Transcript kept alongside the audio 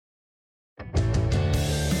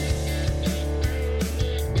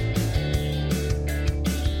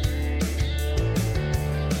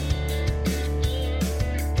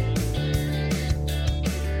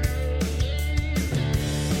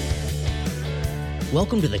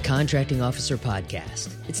Welcome to the Contracting Officer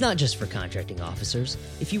Podcast. It's not just for contracting officers.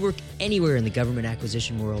 If you work anywhere in the government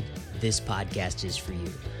acquisition world, this podcast is for you.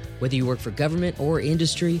 Whether you work for government or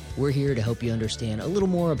industry, we're here to help you understand a little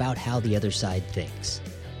more about how the other side thinks.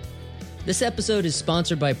 This episode is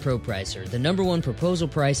sponsored by ProPricer, the #1 proposal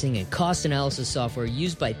pricing and cost analysis software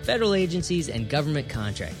used by federal agencies and government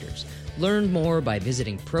contractors. Learn more by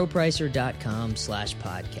visiting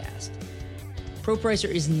propricer.com/podcast. ProPricer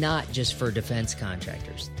is not just for defense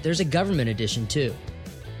contractors. There's a government edition too.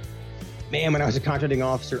 Man, when I was a contracting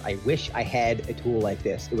officer, I wish I had a tool like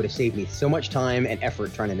this. It would have saved me so much time and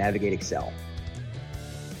effort trying to navigate Excel.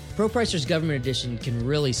 ProPricer's government edition can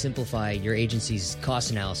really simplify your agency's cost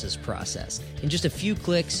analysis process. In just a few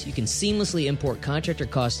clicks, you can seamlessly import contractor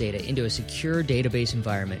cost data into a secure database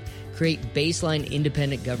environment, create baseline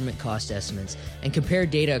independent government cost estimates, and compare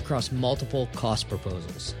data across multiple cost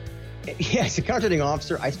proposals. Yeah, as a contracting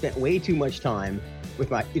officer, I spent way too much time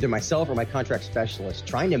with either myself or my contract specialist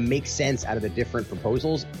trying to make sense out of the different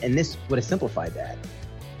proposals, and this would have simplified that.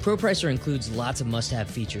 ProPricer includes lots of must-have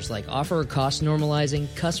features like offer cost normalizing,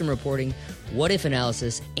 custom reporting, what-if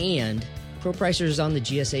analysis, and ProPricer is on the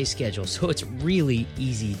GSA schedule, so it's really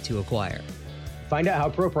easy to acquire. Find out how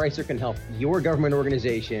ProPricer can help your government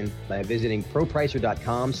organization by visiting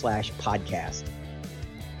propricer.com/podcast.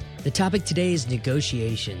 The topic today is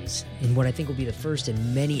negotiations, in what I think will be the first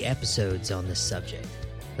in many episodes on this subject.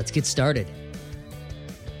 Let's get started.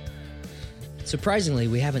 Surprisingly,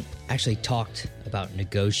 we haven't actually talked about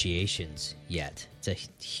negotiations yet. It's a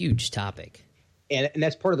huge topic. And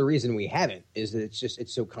that's part of the reason we haven't, is that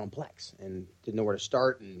it's so complex and didn't know where to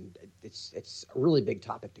start. And it's a really big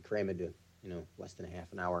topic to cram into, less than a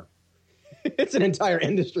half an hour. It's an entire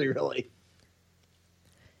industry, really.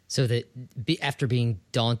 So that after being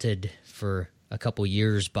daunted for a couple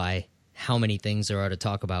years by how many things there are to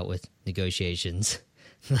talk about with negotiations,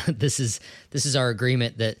 this is our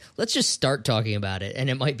agreement that let's just start talking about it, and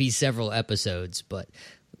it might be several episodes, but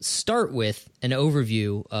start with an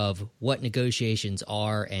overview of what negotiations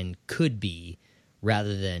are and could be,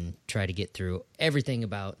 rather than try to get through everything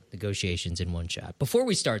about negotiations in one shot. Before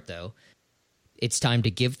we start, though, it's time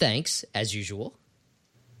to give thanks, as usual.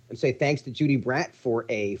 And say thanks to Judy Bratt for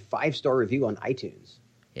a 5-star review on iTunes.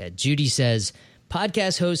 Yeah, Judy says,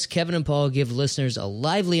 podcast hosts Kevin and Paul give listeners a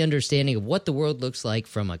lively understanding of what the world looks like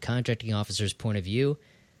from a contracting officer's point of view.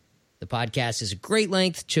 The podcast is a great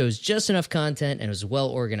length, chose just enough content, and was well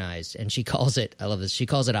organized. And she calls it, I love this, she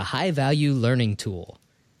calls it a high-value learning tool.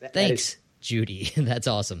 Thanks, Judy. That's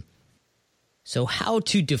awesome. So how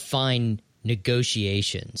to define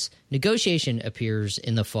negotiations? Negotiation appears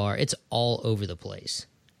in the FAR. It's all over the place.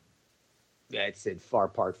 Yeah, it said FAR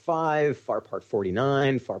Part 5, FAR Part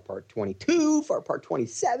 49, FAR Part 22, FAR Part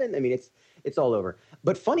 27. I mean, it's all over.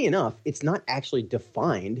 But funny enough, it's not actually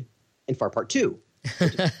defined in FAR Part 2,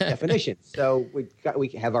 which is definition. So we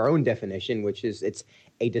have our own definition, which is it's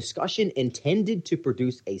a discussion intended to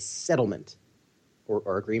produce a settlement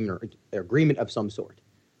or agreement or agreement of some sort.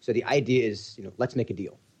 So the idea is, let's make a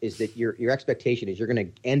deal. Is that your expectation is you're going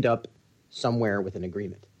to end up somewhere with an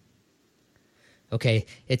agreement. Okay,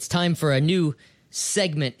 it's time for a new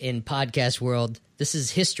segment in podcast world. This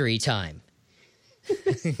is history time.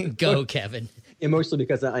 Go, Kevin. And mostly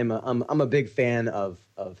because I'm a big fan of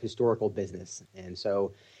historical business, and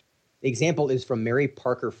so the example is from Mary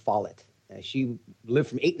Parker Follett. She lived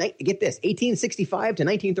from 1865 to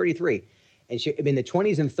 1933, and in the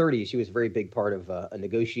 20s and 30s, she was a very big part of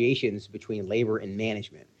negotiations between labor and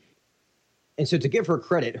management. And so to give her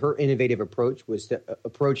credit, her innovative approach was to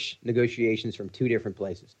approach negotiations from two different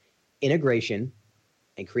places: integration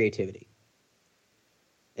and creativity.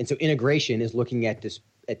 And so integration is looking at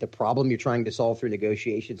the problem you're trying to solve through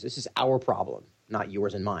negotiations. This is our problem, not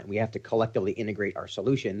yours and mine. We have to collectively integrate our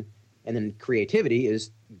solution. And then creativity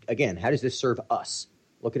is, again, how does this serve us?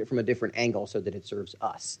 Look at it from a different angle so that it serves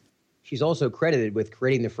us. She's also credited with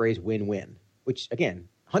creating the phrase win-win, which, again,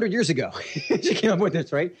 100 years ago, she came up with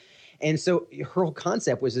this, right? And so her whole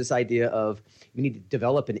concept was this idea of we need to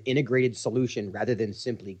develop an integrated solution rather than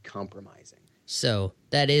simply compromising. So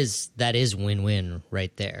that is win-win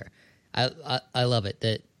right there. I love it.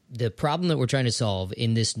 The problem that we're trying to solve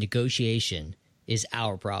in this negotiation is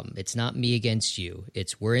our problem. It's not me against you.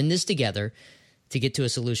 It's we're in this together to get to a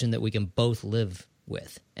solution that we can both live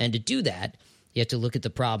with. And to do that, you have to look at the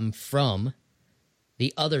problem from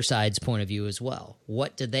the other side's point of view as well.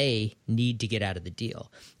 What do they need to get out of the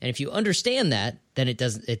deal? And if you understand that, then it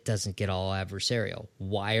doesn't get all adversarial.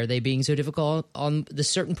 Why are they being so difficult on this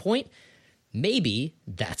certain point? Maybe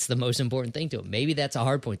that's the most important thing to them. Maybe that's a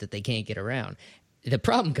hard point that they can't get around. the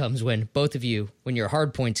problem comes when both of you, when your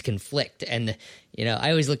hard points conflict. And, I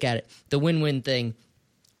always look at it, the win-win thing,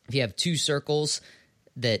 if you have two circles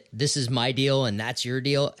that this is my deal and that's your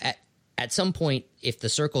deal, at some point, if the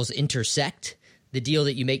circles intersect, the deal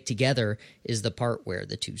that you make together is the part where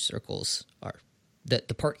the two circles are, the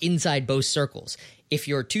part inside both circles. If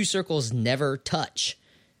your two circles never touch,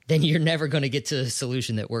 then you're never going to get to a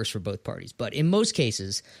solution that works for both parties. But in most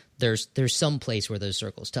cases, there's some place where those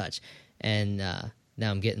circles touch. And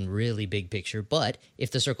now I'm getting really big picture. But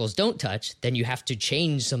if the circles don't touch, then you have to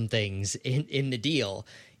change some things in the deal,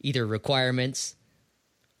 either requirements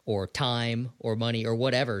or time or money or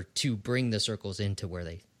whatever, to bring the circles into where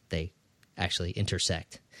they actually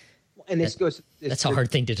intersect. And that's a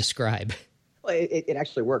hard thing to describe. Well, it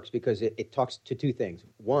actually works because it talks to two things.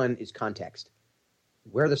 One is context.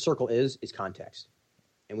 Where the circle is context.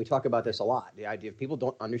 And we talk about this a lot. The idea of people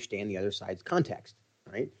don't understand the other side's context,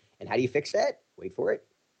 right? And how do you fix that? Wait for it.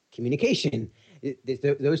 Communication.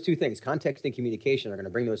 Those two things, context and communication, are going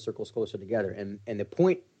to bring those circles closer together. And the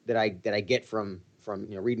point that I get from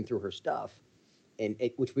reading through her stuff,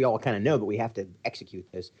 which we all kind of know, but we have to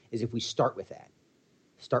execute this, is if we start with that.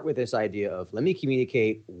 Start with this idea of, let me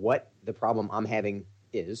communicate what the problem I'm having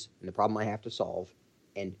is and the problem I have to solve,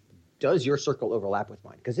 and does your circle overlap with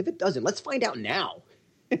mine? Because if it doesn't, let's find out now.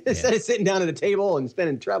 Instead of sitting down at a table and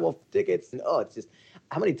spending travel tickets. And it's just,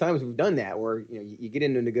 how many times we've done that where you get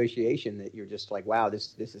into a negotiation that you're just like, wow,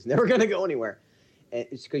 this is never going to go anywhere. And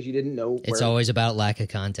it's because you didn't know. It's always about lack of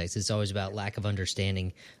context. It's always about lack of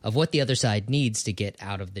understanding of what the other side needs to get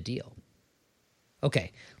out of the deal.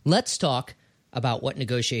 Okay, let's talk about what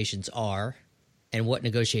negotiations are and what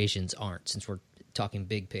negotiations aren't, since we're talking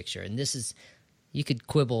big picture. And this is, you could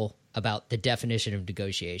quibble about the definition of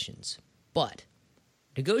negotiations, but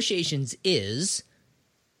negotiations is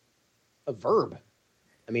a verb.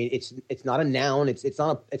 I mean, it's not a noun. It's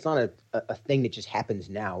not a thing that just happens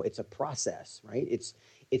now. It's a process, right?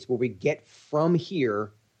 It's where we get from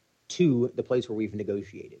here to the place where we've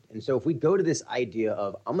negotiated. And so if we go to this idea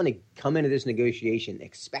of, I'm going to come into this negotiation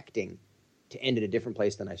expecting to end at a different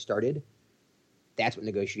place than I started, that's what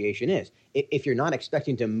negotiation is. If you're not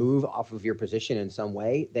expecting to move off of your position in some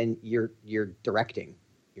way, then you're directing.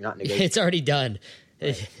 You're not negotiating. It's already done.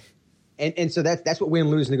 Right. And so that's what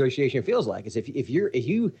win-lose negotiation feels like. Is if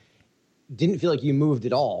you didn't feel like you moved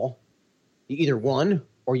at all, you either won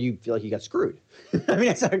or you feel like you got screwed. I mean,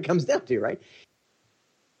 that's how it comes down to, right?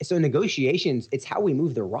 So negotiations, it's how we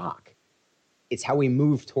move the rock. It's how we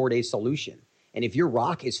move toward a solution. And if your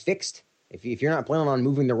rock is fixed, if you're not planning on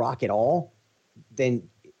moving the rock at all, then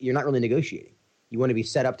you're not really negotiating. You want to be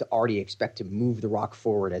set up to already expect to move the rock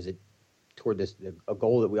forward toward a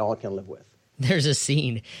goal that we all can live with. There's a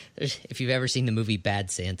scene, if you've ever seen the movie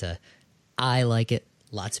Bad Santa, I like it.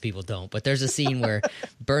 Lots of people don't. But there's a scene where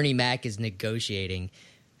Bernie Mac is negotiating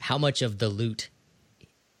how much of the loot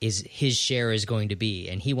his share is going to be,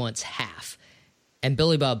 and he wants half. And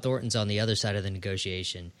Billy Bob Thornton's on the other side of the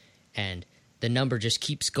negotiation, and the number just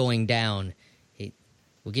keeps going down.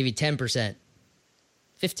 We'll give you 10%,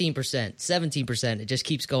 15%, 17%. It just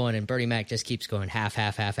keeps going, and Bernie Mac just keeps going half,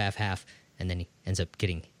 and then he ends up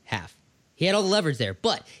getting half. He had all the leverage there,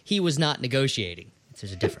 but he was not negotiating.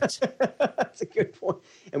 There's a difference. That's a good point.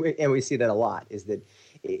 And we see that a lot, is that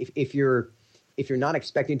if you're not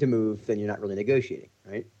expecting to move, then you're not really negotiating,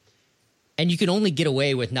 right? And you can only get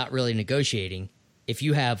away with not really negotiating if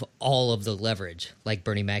you have all of the leverage, like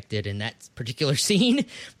Bernie Mac did in that particular scene.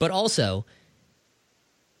 But also,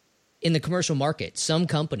 in the commercial market, some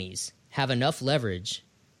companies have enough leverage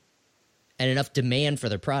and enough demand for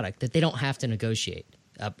their product that they don't have to negotiate.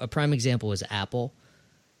 A prime example is Apple.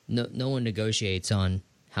 No one negotiates on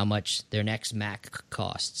how much their next Mac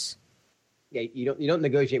costs. Yeah, you don't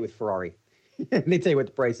negotiate with Ferrari. They tell you what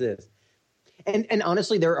the price is. And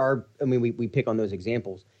honestly, we pick on those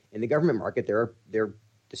examples. In the government market, the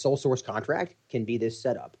sole source contract can be this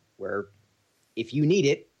setup where if you need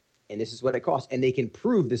it and this is what it costs, and they can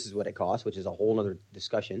prove this is what it costs, which is a whole other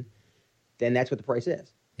discussion, then that's what the price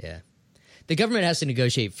is. Yeah. The government has to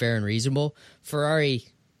negotiate fair and reasonable. Ferrari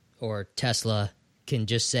or Tesla can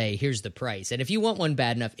just say, here's the price. And if you want one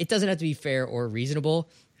bad enough, it doesn't have to be fair or reasonable.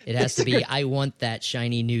 It has to be, I want that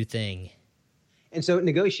shiny new thing. And so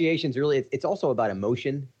negotiations really, it's also about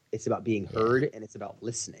emotion. It's about being heard, and it's about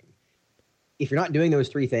listening. If you're not doing those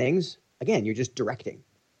three things, again, you're just directing.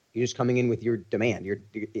 You're just coming in with your demand.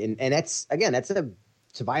 And that's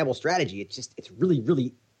a viable strategy. It's really,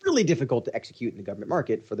 really, really difficult to execute in the government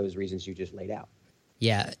market for those reasons you just laid out.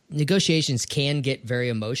 Yeah, negotiations can get very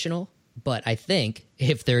emotional, but I think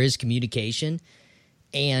if there is communication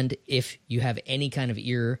And if you have any kind of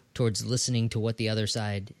ear towards listening to what the other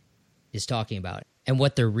side is talking about and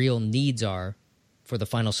what their real needs are for the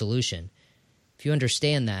final solution, if you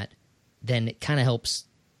understand that, then it kind of helps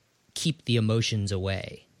keep the emotions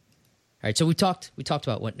away. All right, so we talked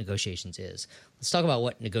about what negotiations is. Let's talk about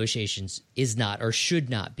what negotiations is not or should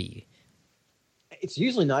not be. It's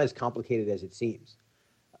usually not as complicated as it seems.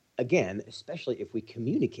 Again, especially if we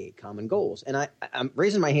communicate common goals. And I'm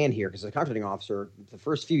raising my hand here because as a contracting officer, the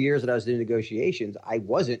first few years that I was doing negotiations, I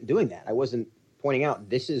wasn't doing that. I wasn't pointing out,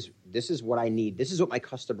 this is what I need. This is what my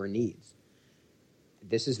customer needs.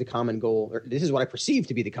 This is the common goal, or this is what I perceive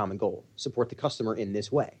to be the common goal. Support the customer in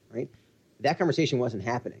this way, right? That conversation wasn't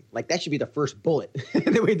happening. Like, that should be the first bullet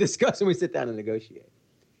that we discuss when we sit down and negotiate.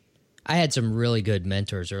 I had some really good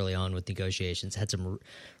mentors early on with negotiations, had some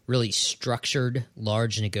really structured,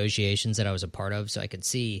 large negotiations that I was a part of, so I could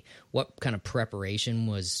see what kind of preparation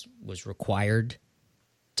was required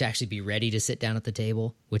to actually be ready to sit down at the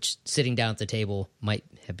table, which sitting down at the table might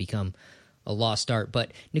have become a lost art.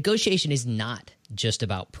 But negotiation is not just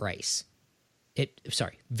about price.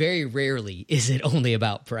 Very rarely is it only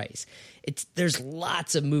about price. There's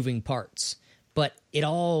lots of moving parts. But it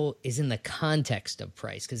all is in the context of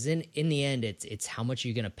price, because in the end, it's how much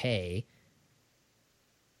you're going to pay.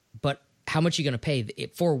 But how much you're going to pay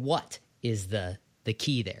for what is the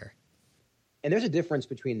key there. And there's a difference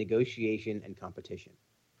between negotiation and competition,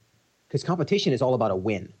 because competition is all about a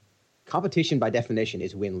win. Competition, by definition,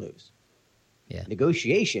 is win-lose. Yeah.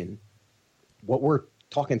 Negotiation, what we're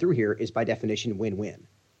talking through here, is by definition win-win.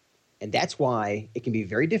 And that's why it can be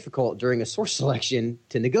very difficult during a source selection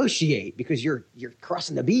to negotiate, because you're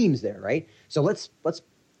crossing the beams there, right? So let's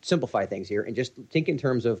simplify things here and just think in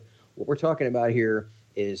terms of what we're talking about here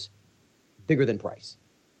is bigger than price.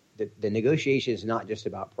 The negotiation is not just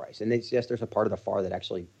about price. And it's just there's a part of the FAR that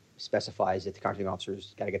actually specifies that the contracting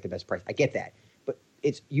officer's got to get the best price. I get that. But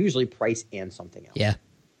it's usually price and something else. Yeah.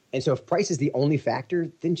 And so if price is the only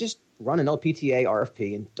factor, then just run an LPTA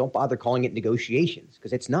RFP and don't bother calling it negotiations,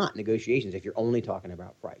 because it's not negotiations if you're only talking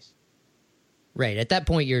about price. Right. At that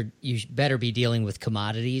point, you better be dealing with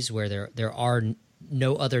commodities where there are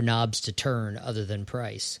no other knobs to turn other than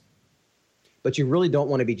price. But you really don't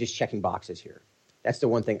want to be just checking boxes here. That's the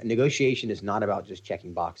one thing. Negotiation is not about just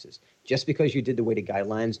checking boxes. Just because you did the weighted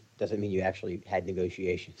guidelines doesn't mean you actually had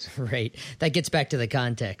negotiations. Right. That gets back to the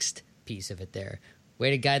context piece of it there.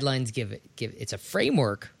 Weighted guidelines give it's a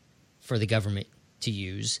framework for the government to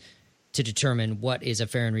use to determine what is a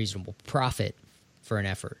fair and reasonable profit for an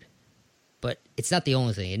effort. But it's not the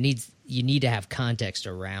only thing. You need to have context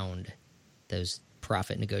around those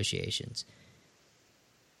profit negotiations.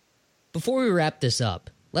 Before we wrap this up,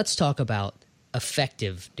 let's talk about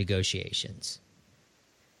effective negotiations.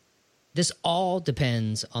 This all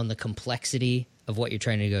depends on the complexity of what you're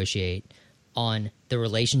trying to negotiate, on the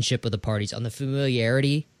relationship of the parties, on the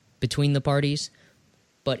familiarity between the parties.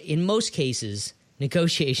 But in most cases,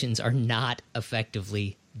 negotiations are not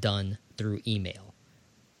effectively done through email.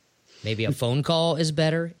 Maybe a phone call is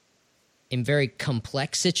better. In very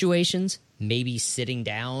complex situations, maybe sitting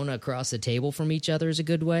down across the table from each other is a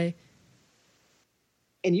good way.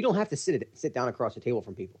 And you don't have to sit down across the table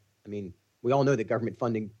from people. I mean, we all know that government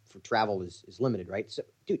funding for travel is limited, right? So,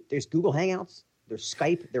 dude, there's Google Hangouts, there's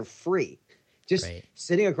Skype, they're free. Just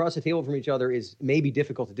sitting across the table from each other is maybe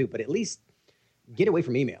difficult to do, but at least get away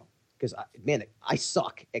from email. Because, man, I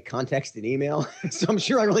suck at context in email, so I'm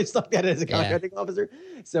sure I really sucked at it as a contracting officer.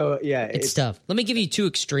 So, yeah. It's tough. Let me give you two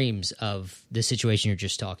extremes of the situation you're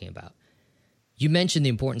just talking about. You mentioned the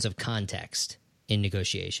importance of context in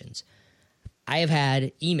negotiations. I have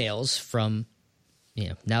had emails from,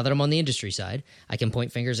 now that I'm on the industry side, I can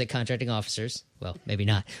point fingers at contracting officers. Well, maybe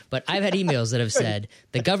not. But I've had emails that have said,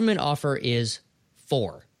 the government offer is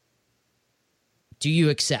 4. Do you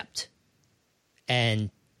accept? And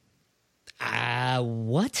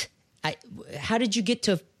what? How did you get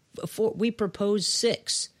to 4? We proposed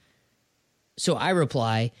 6. So I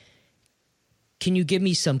reply, can you give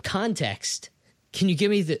me some context? Can you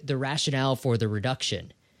give me the rationale for the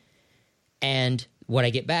reduction? And what I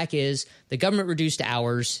get back is the government reduced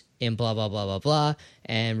hours in blah, blah, blah, blah, blah,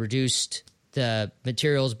 and reduced the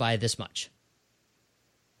materials by this much.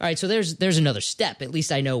 All right, so there's another step. At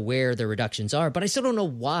least I know where the reductions are, but I still don't know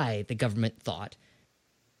why the government thought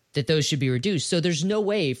that those should be reduced. So there's no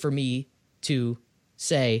way for me to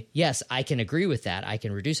say, yes, I can agree with that. I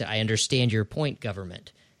can reduce it. I understand your point,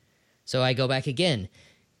 government. So I go back again.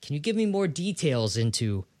 Can you give me more details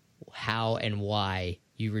into how and why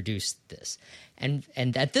you reduced this? And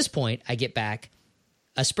at this point, I get back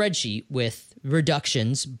a spreadsheet with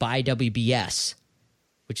reductions by WBS,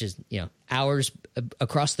 which is, hours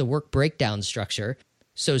across the work breakdown structure.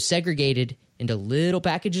 So segregated into little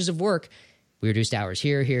packages of work. We reduced hours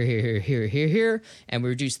here, and we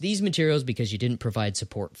reduced these materials because you didn't provide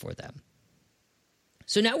support for them.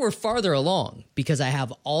 So now we're farther along because I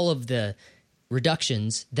have all of the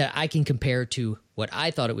reductions that I can compare to what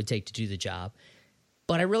I thought it would take to do the job,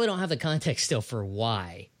 but I really don't have the context still for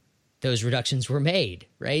why those reductions were made,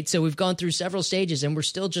 right? So we've gone through several stages and we're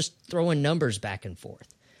still just throwing numbers back and forth.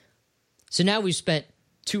 So now we've spent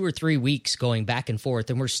 2 or 3 weeks going back and forth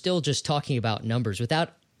and we're still just talking about numbers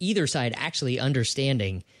without either side actually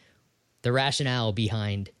understanding the rationale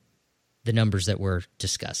behind the numbers that we're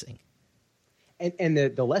discussing. And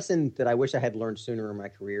the lesson that I wish I had learned sooner in my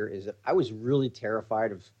career is that I was really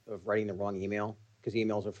terrified of writing the wrong email, because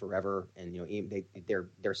emails are forever and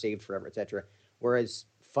they're saved forever, et cetera. Whereas,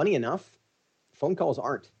 funny enough, phone calls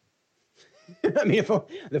aren't. I mean,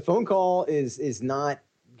 the phone call is not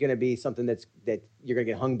going to be something that you're going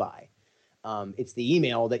to get hung by. It's the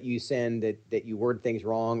email that you send that you word things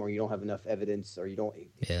wrong, or you don't have enough evidence, or you don't.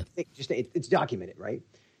 Yeah. It's documented, right?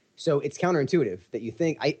 So it's counterintuitive that you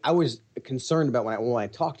think. I was concerned about when I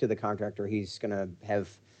talk to the contractor, he's gonna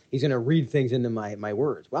read things into my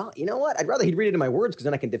words. Well, you know what? I'd rather he'd read it in my words, because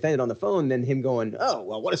then I can defend it on the phone, than him going, "Oh,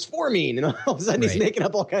 well, what does for mean?" And all of a sudden he's making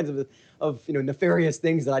up all kinds of nefarious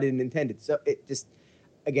things that I didn't intend it. So it just,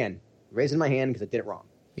 again, raising my hand because I did it wrong.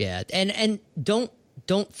 Yeah, and don't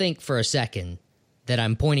think for a second that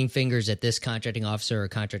I'm pointing fingers at this contracting officer or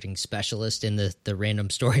contracting specialist in the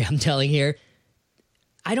random story I'm telling here.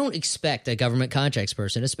 I don't expect a government contracts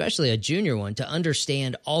person, especially a junior one, to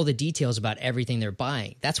understand all the details about everything they're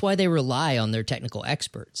buying. That's why they rely on their technical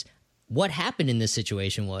experts. What happened in this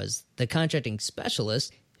situation was the contracting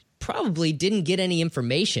specialist probably didn't get any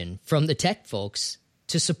information from the tech folks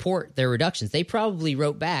to support their reductions. They probably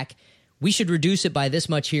wrote back, "We should reduce it by this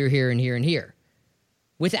much here, here, and here, and here,"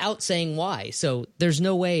 without saying why. So there's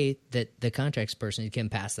no way that the contracts person can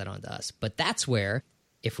pass that on to us. But that's where,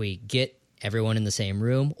 if we get everyone in the same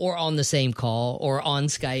room or on the same call or on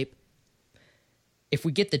Skype, if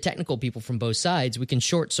we get the technical people from both sides, we can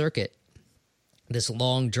short circuit this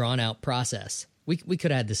long drawn out process. We could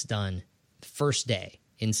have had this done first day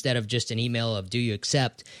instead of just an email of, "Do you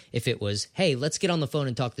accept?" If it was, "Hey, let's get on the phone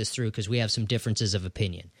and talk this through because we have some differences of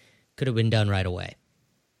opinion." Could have been done right away.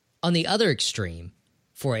 On the other extreme,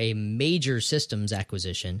 for a major systems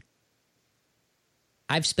acquisition,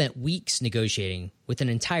 I've spent weeks negotiating with an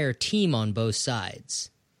entire team on both sides.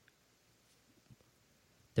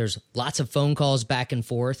 There's lots of phone calls back and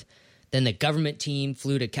forth. Then the government team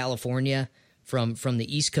flew to California from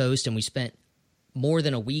the East Coast, and we spent more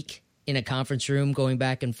than a week in a conference room going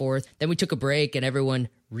back and forth. Then we took a break, and everyone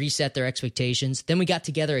reset their expectations. Then we got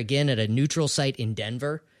together again at a neutral site in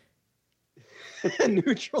Denver.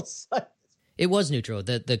 Neutral site? It was neutral.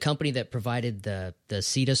 The company that provided the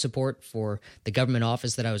CETA support for the government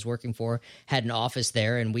office that I was working for had an office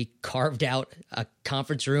there, and we carved out a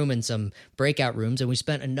conference room and some breakout rooms, and we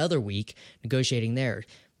spent another week negotiating there.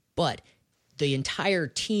 But the entire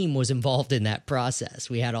team was involved in that process.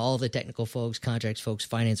 We had all the technical folks, contracts folks,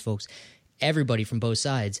 finance folks, everybody from both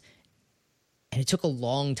sides, and it took a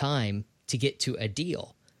long time to get to a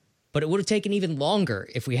deal. But it would have taken even longer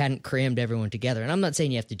if we hadn't crammed everyone together. And I'm not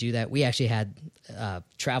saying you have to do that. We actually had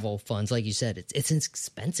travel funds. Like you said, it's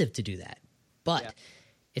expensive to do that. But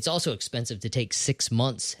it's also expensive to take 6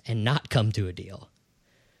 months and not come to a deal.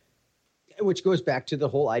 Which goes back to the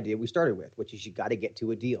whole idea we started with, which is you got to get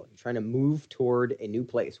to a deal. You're trying to move toward a new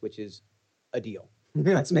place, which is a deal.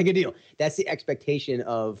 Let's make a deal. That's the expectation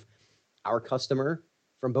of our customer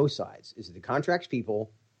from both sides, is that the contracts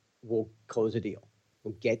people will close a deal.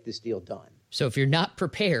 We'll get this deal done. So if you're not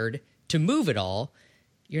prepared to move it all,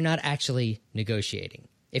 you're not actually negotiating.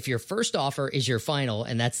 If your first offer is your final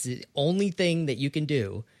and that's the only thing that you can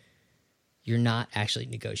do, you're not actually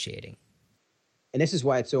negotiating. And this is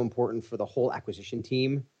why it's so important for the whole acquisition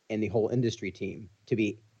team and the whole industry team to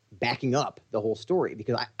be backing up the whole story.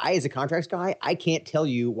 Because I as a contracts guy, I can't tell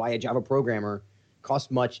you why a Java programmer costs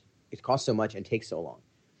so much and takes so long.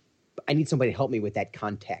 But I need somebody to help me with that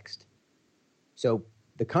context. So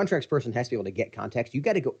the contracts person has to be able to get context. You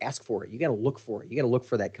got to go ask for it. You got to look for it. You got to look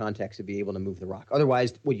for that context to be able to move the rock.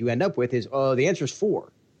 Otherwise, what you end up with is, the answer is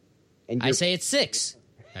 4. And I say it's 6.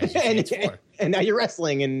 It's 4. And now you're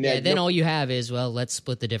wrestling. And then all you have is, let's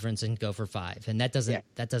split the difference and go for 5. And that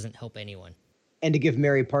doesn't help anyone. And to give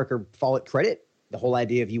Mary Parker Follett credit, the whole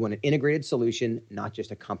idea of you want an integrated solution, not just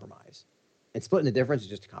a compromise. And splitting the difference is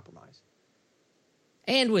just a compromise.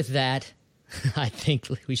 And with that, I think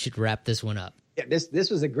we should wrap this one up. Yeah, this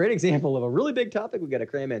was a great example of a really big topic we got to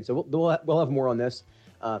cram in. So we'll have more on this.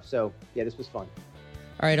 So yeah, this was fun.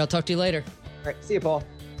 All right, I'll talk to you later. All right, see you, Paul.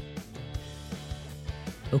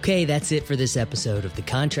 Okay, that's it for this episode of the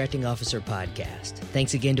Contracting Officer Podcast.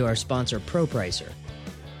 Thanks again to our sponsor, ProPricer.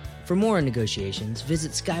 For more on negotiations,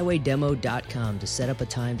 visit SkywayDemo.com to set up a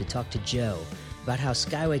time to talk to Joe about how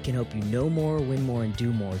Skyway can help you know more, win more, and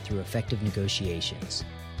do more through effective negotiations.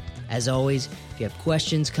 As always, if you have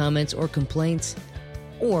questions, comments, or complaints,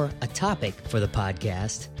 or a topic for the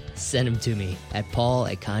podcast, send them to me at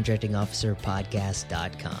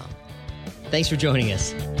paul@contractingofficerpodcast.com. Thanks for joining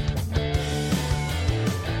us.